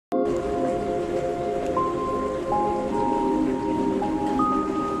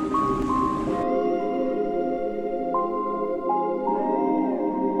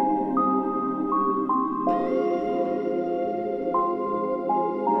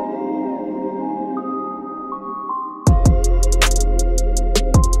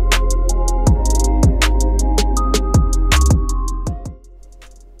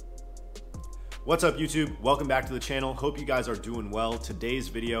What's up YouTube? Welcome back to the channel. Hope you guys are doing well. Today's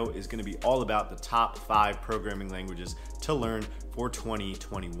video is going to be all about the top 5 programming languages to learn for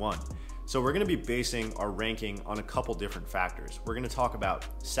 2021. So we're going to be basing our ranking on a couple different factors. We're going to talk about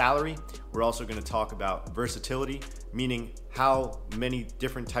salary. We're also going to talk about versatility, meaning how many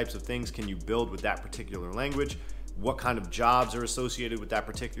different types of things can you build with that particular language, what kind of jobs are associated with that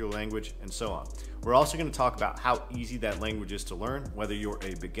particular language, and so on. We're also going to talk about how easy that language is to learn, whether you're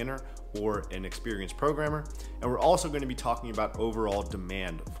a beginner or an experienced programmer. And we're also going to be talking about overall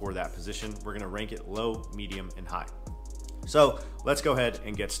demand for that position. We're going to rank it low, medium, and high. So let's go ahead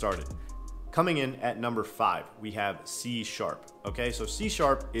and get started. Coming in at number 5, we have C#. Okay, so C#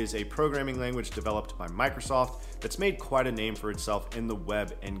 is a programming language developed by Microsoft that's made quite a name for itself in the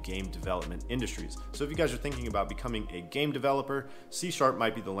web and game development industries. So if you guys are thinking about becoming a game developer, C#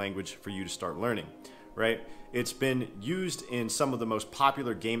 might be the language for you to start learning, right? It's been used in some of the most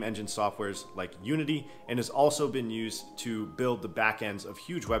popular game engine softwares like Unity, and has also been used to build the backends of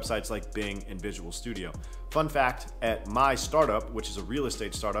huge websites like Bing and Visual Studio. Fun fact, at my startup, which is a real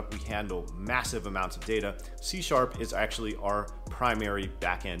estate startup, we handle massive amounts of data. C# is actually our primary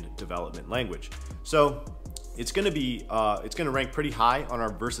backend development language. So it's going to rank pretty high on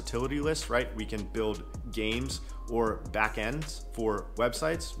our versatility list, right? We can build games or backends for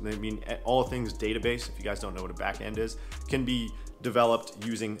websites. I mean, all things database, if you guys don't know what a backend is, can be developed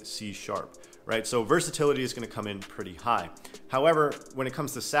using C#, right? So versatility is going to come in pretty high. However, when it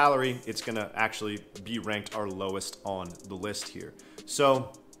comes to salary, it's going to actually be ranked our lowest on the list here.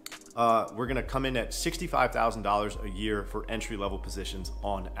 So we're going to come in at $65,000 a year for entry-level positions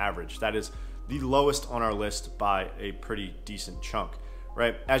on average. That is the lowest on our list by a pretty decent chunk,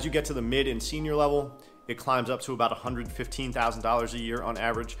 right? As you get to the mid and senior level, it climbs up to about $115,000 a year on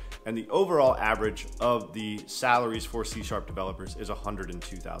average, and the overall average of the salaries for C# developers is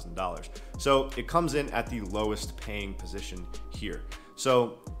 $102,000. So it comes in at the lowest paying position here.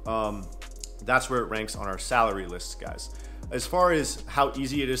 So that's where it ranks on our salary lists, guys. As far as how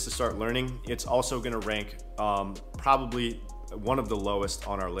easy it is to start learning, it's also going to rank probably one of the lowest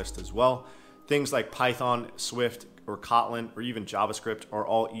on our list as well. Things like Python, Swift, or Kotlin, or even JavaScript are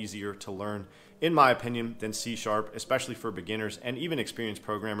all easier to learn, in my opinion, than C#, especially for beginners and even experienced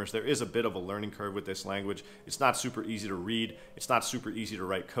programmers. There is a bit of a learning curve with this language. It's not super easy to read. It's not super easy to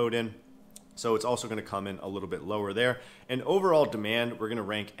write code in. So it's also going to come in a little bit lower there. And overall demand, we're going to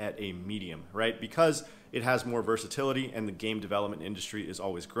rank at a medium, right? Because it has more versatility and the game development industry is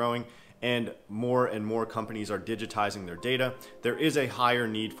always growing and more companies are digitizing their data, there is a higher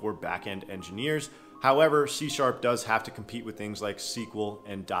need for back-end engineers. However, C# does have to compete with things like SQL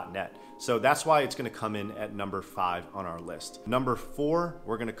and .NET. So that's why it's going to come in at number 5 on our list. Number 4,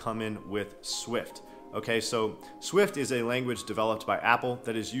 we're going to come in with Swift. Okay, so Swift is a language developed by Apple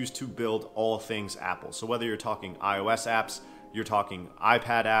that is used to build all things Apple. So whether you're talking iOS apps, you're talking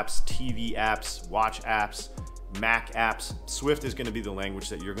iPad apps, TV apps, watch apps, Mac apps, Swift is going to be the language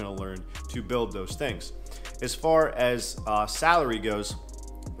that you're going to learn to build those things. As far as salary goes,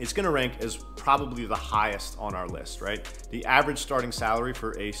 it's going to rank as probably the highest on our list, right? The average starting salary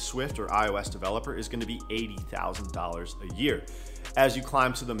for a Swift or iOS developer is going to be $80,000 a year. As you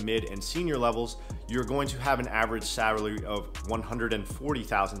climb to the mid and senior levels, you're going to have an average salary of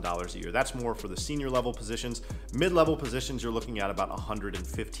 $140,000 a year. That's more for the senior level positions. Mid-level positions, you're looking at about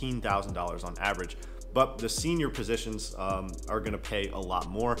 $115,000 on average. But the senior positions are going to pay a lot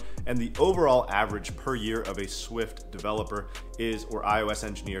more, and the overall average per year of a Swift developer is, or iOS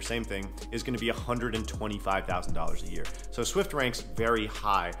engineer, same thing, is going to be $125,000 a year. So Swift ranks very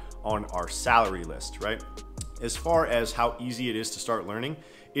high on our salary list, right? As far as how easy it is to start learning,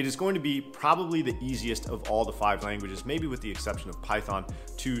 it is going to be probably the easiest of all the 5 languages, maybe with the exception of Python,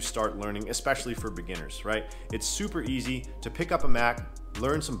 to start learning, especially for beginners, right? It's super easy to pick up a Mac,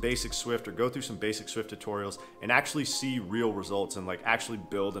 learn some basic Swift or go through some basic Swift tutorials and actually see real results and like actually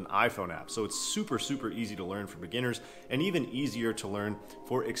build an iPhone app. So it's super easy to learn for beginners and even easier to learn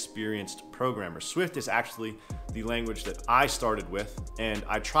for experienced programmers. Swift is actually the language that I started with, and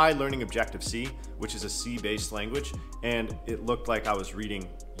I tried learning Objective-C, which is a C-based language, and it looked like I was reading,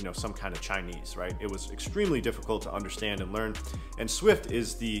 you know, some kind of Chinese, right? It was extremely difficult to understand and learn. And Swift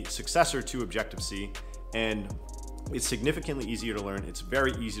is the successor to Objective-C, and it's significantly easier to learn, it's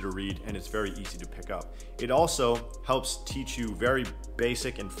very easy to read, and it's very easy to pick up. It also helps teach you very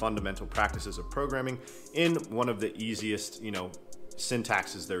basic and fundamental practices of programming in one of the easiest, you know,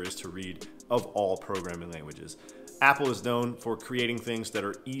 syntaxes there is to read of all programming languages. Apple is known for creating things that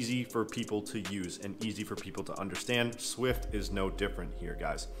are easy for people to use and easy for people to understand. Swift is no different here,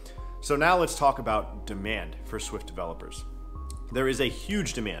 guys. So now let's talk about demand for Swift developers. There is a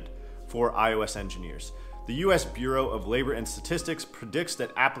huge demand for iOS engineers. The US Bureau of Labor and Statistics predicts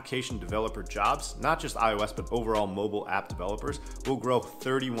that application developer jobs, not just iOS, but overall mobile app developers, will grow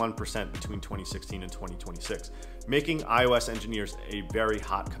 31% between 2016 and 2026, making iOS engineers a very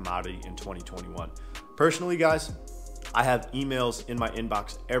hot commodity in 2021. Personally, guys, I have emails in my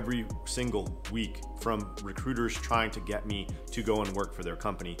inbox every single week from recruiters trying to get me to go and work for their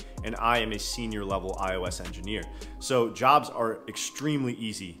company, and I am a senior level iOS engineer. So jobs are extremely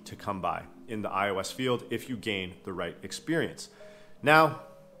easy to come by in the iOS field if you gain the right experience. Now,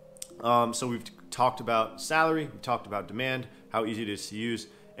 so we've talked about salary, we've talked about demand, how easy it is to use,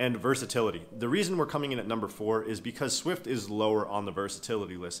 and versatility. The reason we're coming in at number 4 is because Swift is lower on the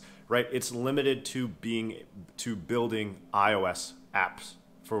versatility list, right? It's limited to building iOS apps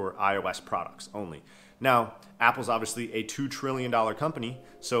for iOS products only. Now, Apple's obviously a $2 trillion company,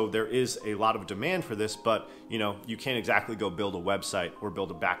 so there is a lot of demand for this, but you can't exactly go build a website or build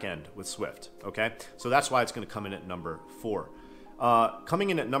a back end with Swift, okay? So that's why it's gonna come in at number 4.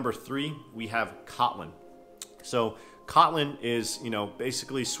 Coming in at number 3, we have Kotlin. So Kotlin is,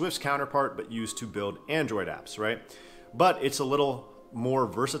 basically Swift's counterpart, but used to build Android apps, right? But it's a little more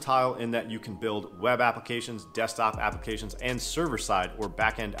versatile in that you can build web applications, desktop applications, and server-side or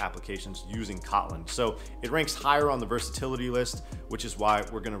back-end applications using Kotlin. So it ranks higher on the versatility list, which is why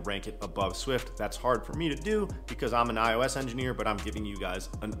we're gonna rank it above Swift. That's hard for me to do because I'm an iOS engineer, but I'm giving you guys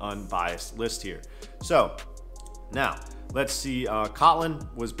an unbiased list here. So now, let's see,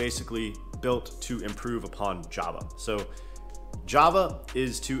 Kotlin was basically built to improve upon Java. So Java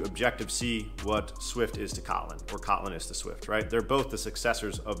is to Objective-C what Swift is to Kotlin, or Kotlin is to Swift, right? They're both the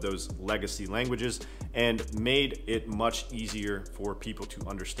successors of those legacy languages and made it much easier for people to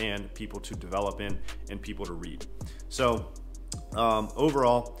understand, people to develop in, and people to read. So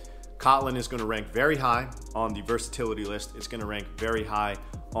overall, Kotlin is going to rank very high on the versatility list. It's going to rank very high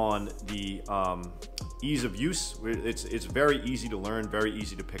on the ease of use. It's very easy to learn, very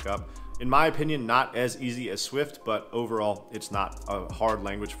easy to pick up. In my opinion, not as easy as Swift, but overall, it's not a hard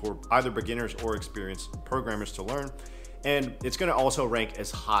language for either beginners or experienced programmers to learn. And it's going to also rank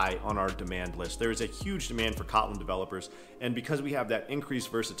as high on our demand list. There is a huge demand for Kotlin developers, and because we have that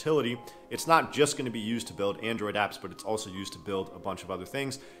increased versatility, it's not just going to be used to build Android apps, but it's also used to build a bunch of other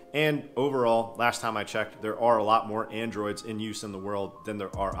things. And overall, last time I checked, there are a lot more Androids in use in the world than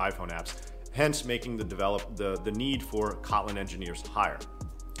there are iPhone apps, hence making the need for Kotlin engineers higher,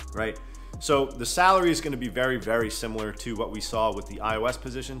 right? So the salary is going to be very, very similar to what we saw with the iOS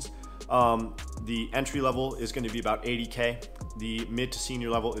positions. The entry level is going to be about 80K. The mid to senior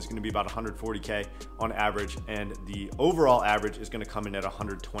level is going to be about 140K on average, and the overall average is going to come in at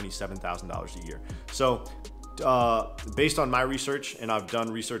 $127,000 a year. So based on my research, and I've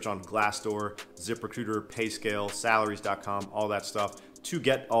done research on Glassdoor, ZipRecruiter, PayScale, Salaries.com, all that stuff to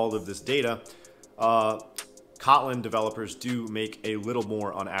get all of this data, Kotlin developers do make a little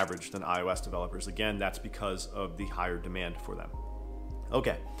more on average than iOS developers. Again, that's because of the higher demand for them.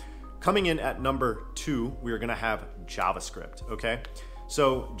 Okay, coming in at number 2, we're gonna have JavaScript, okay?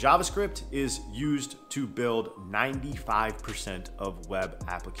 So JavaScript is used to build 95% of web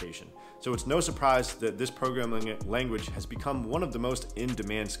application. So it's no surprise that this programming language has become one of the most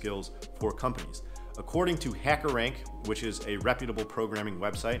in-demand skills for companies. According to HackerRank, which is a reputable programming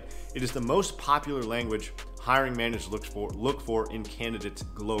website, it is the most popular language hiring managers look for in candidates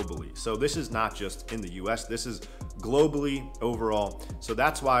globally. So this is not just in the US, this is globally overall. So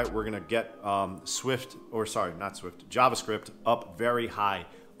that's why we're gonna get JavaScript up very high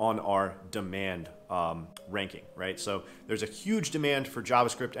on our demand ranking, right? So there's a huge demand for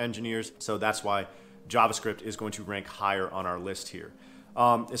JavaScript engineers, so that's why JavaScript is going to rank higher on our list here.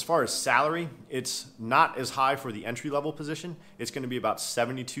 As far as salary, it's not as high for the entry-level position. It's going to be about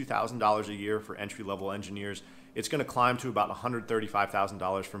 $72,000 a year for entry-level engineers. It's going to climb to about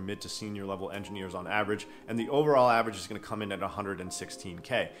 $135,000 for mid to senior level engineers on average, and the overall average is going to come in at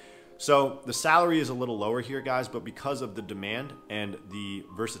 $116K. So the salary is a little lower here, guys, but because of the demand and the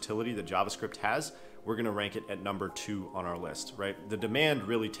versatility that JavaScript has, we're going to rank it at number 2 on our list, right? The demand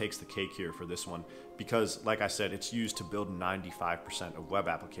really takes the cake here for this one because, like I said, it's used to build 95% of web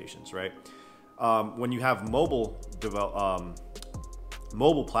applications, right? When you have mobile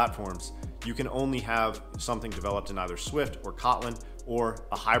platforms, you can only have something developed in either Swift or Kotlin or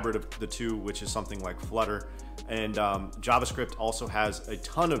a hybrid of the two, which is something like Flutter. And JavaScript also has a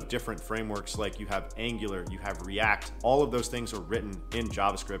ton of different frameworks, like you have Angular, you have React. All of those things are written in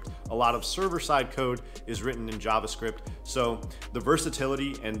JavaScript. A lot of server-side code is written in JavaScript. So the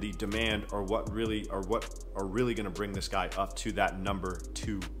versatility and the demand are what are really going to bring this guy up to that number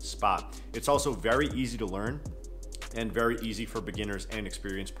 2 spot. It's also very easy to learn. and very easy for beginners and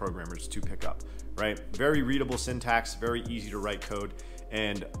experienced programmers to pick up, right? Very readable syntax, very easy to write code.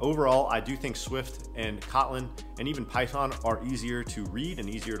 And overall, I do think Swift and Kotlin and even Python are easier to read and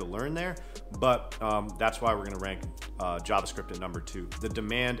easier to learn there, but that's why we're gonna rank JavaScript at number 2. The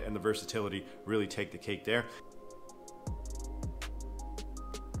demand and the versatility really take the cake there.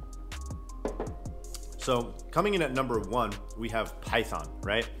 So coming in at number 1, we have Python,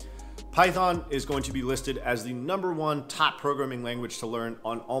 right? Python is going to be listed as the number 1 top programming language to learn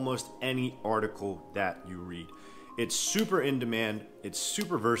on almost any article that you read. It's super in demand, it's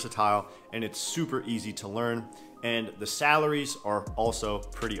super versatile, and it's super easy to learn. And the salaries are also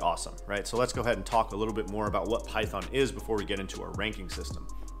pretty awesome, right? So let's go ahead and talk a little bit more about what Python is before we get into our ranking system.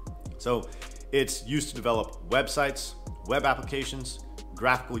 So it's used to develop websites, web applications,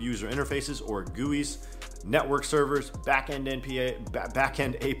 graphical user interfaces or GUIs, network servers, backend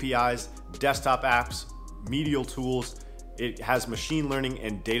APIs, desktop apps, medial tools. It has machine learning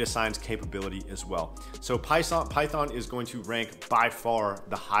and data science capability as well. So Python is going to rank by far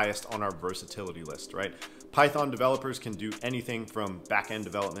the highest on our versatility list, right? Python developers can do anything from backend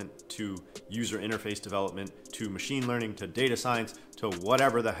development to user interface development to machine learning to data science to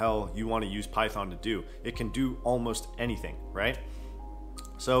whatever the hell you want to use Python to do. It can do almost anything, right?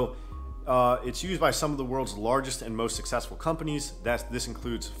 So it's used by some of the world's largest and most successful companies. This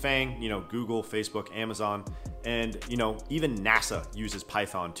includes FANG, Google, Facebook, Amazon, and even NASA uses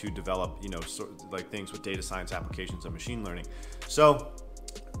Python to develop things with data science applications and machine learning. So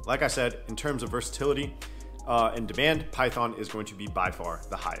like I said, in terms of versatility and demand, Python is going to be by far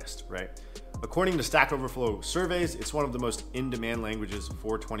the highest, right? According to Stack Overflow surveys, it's one of the most in-demand languages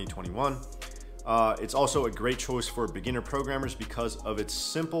for 2021. It's also a great choice for beginner programmers because of its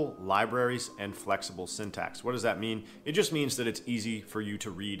simple libraries and flexible syntax. What does that mean? It just means that it's easy for you to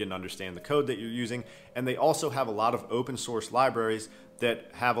read and understand the code that you're using. And they also have a lot of open source libraries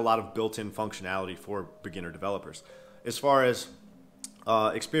that have a lot of built-in functionality for beginner developers. As far as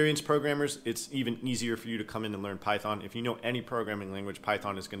experienced programmers, it's even easier for you to come in and learn Python. If you know any programming language,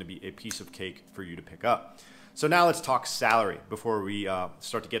 Python is going to be a piece of cake for you to pick up. So now let's talk salary before we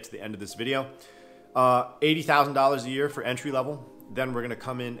start to get to the end of this video. $80,000 a year for entry level. Then we're going to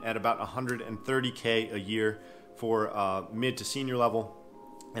come in at about $130K a year for mid to senior level.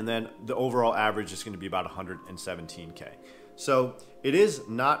 And then the overall average is going to be about $117K. So it is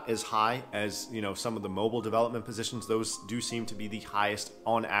not as high as some of the mobile development positions. Those do seem to be the highest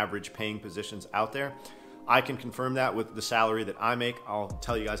on average paying positions out there. I can confirm that with the salary that I make. I'll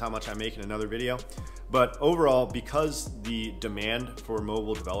tell you guys how much I make in another video. But overall, because the demand for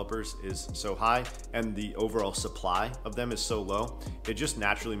mobile developers is so high and the overall supply of them is so low, it just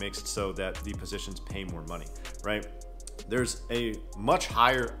naturally makes it so that the positions pay more money, right? There's a much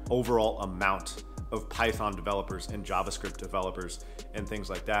higher overall amount of Python developers and JavaScript developers and things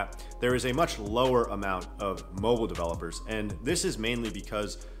like that. There is a much lower amount of mobile developers. And this is mainly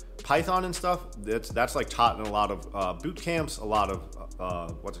because Python and stuff, that's like taught in a lot of boot camps, a lot of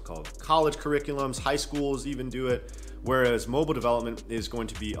college curriculums, high schools even do it, whereas mobile development is going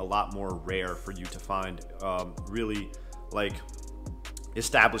to be a lot more rare for you to find really like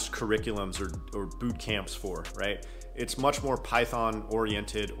established curriculums or boot camps for, right? It's much more Python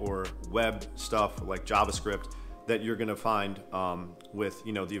oriented or web stuff like JavaScript that you're going to find with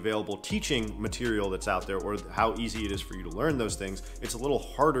the available teaching material that's out there, or how easy it is for you to learn those things. It's a little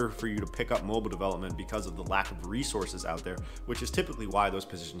harder for you to pick up mobile development because of the lack of resources out there, which is typically why those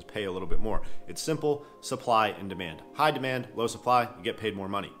positions pay a little bit more. It's simple supply and demand. High demand, low supply, you get paid more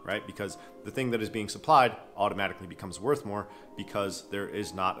money, right? Because the thing that is being supplied automatically becomes worth more because there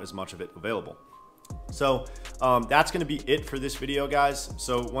is not as much of it available. So that's going to be it for this video, guys.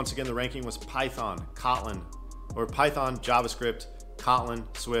 So once again, the ranking was Python, Kotlin, or Python, JavaScript, Kotlin,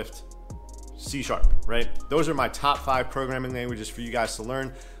 Swift, C#, right? Those are my top 5 programming languages for you guys to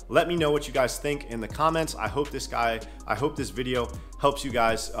learn. Let me know what you guys think in the comments. I hope this video helps you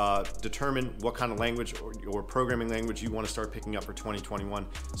guys determine what kind of language or programming language you want to start picking up for 2021,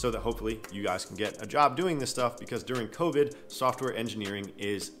 so that hopefully you guys can get a job doing this stuff, because during COVID, software engineering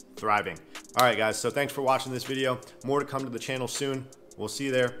is thriving. All right, guys, so thanks for watching this video. More to come to the channel soon. We'll see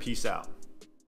you there. Peace out.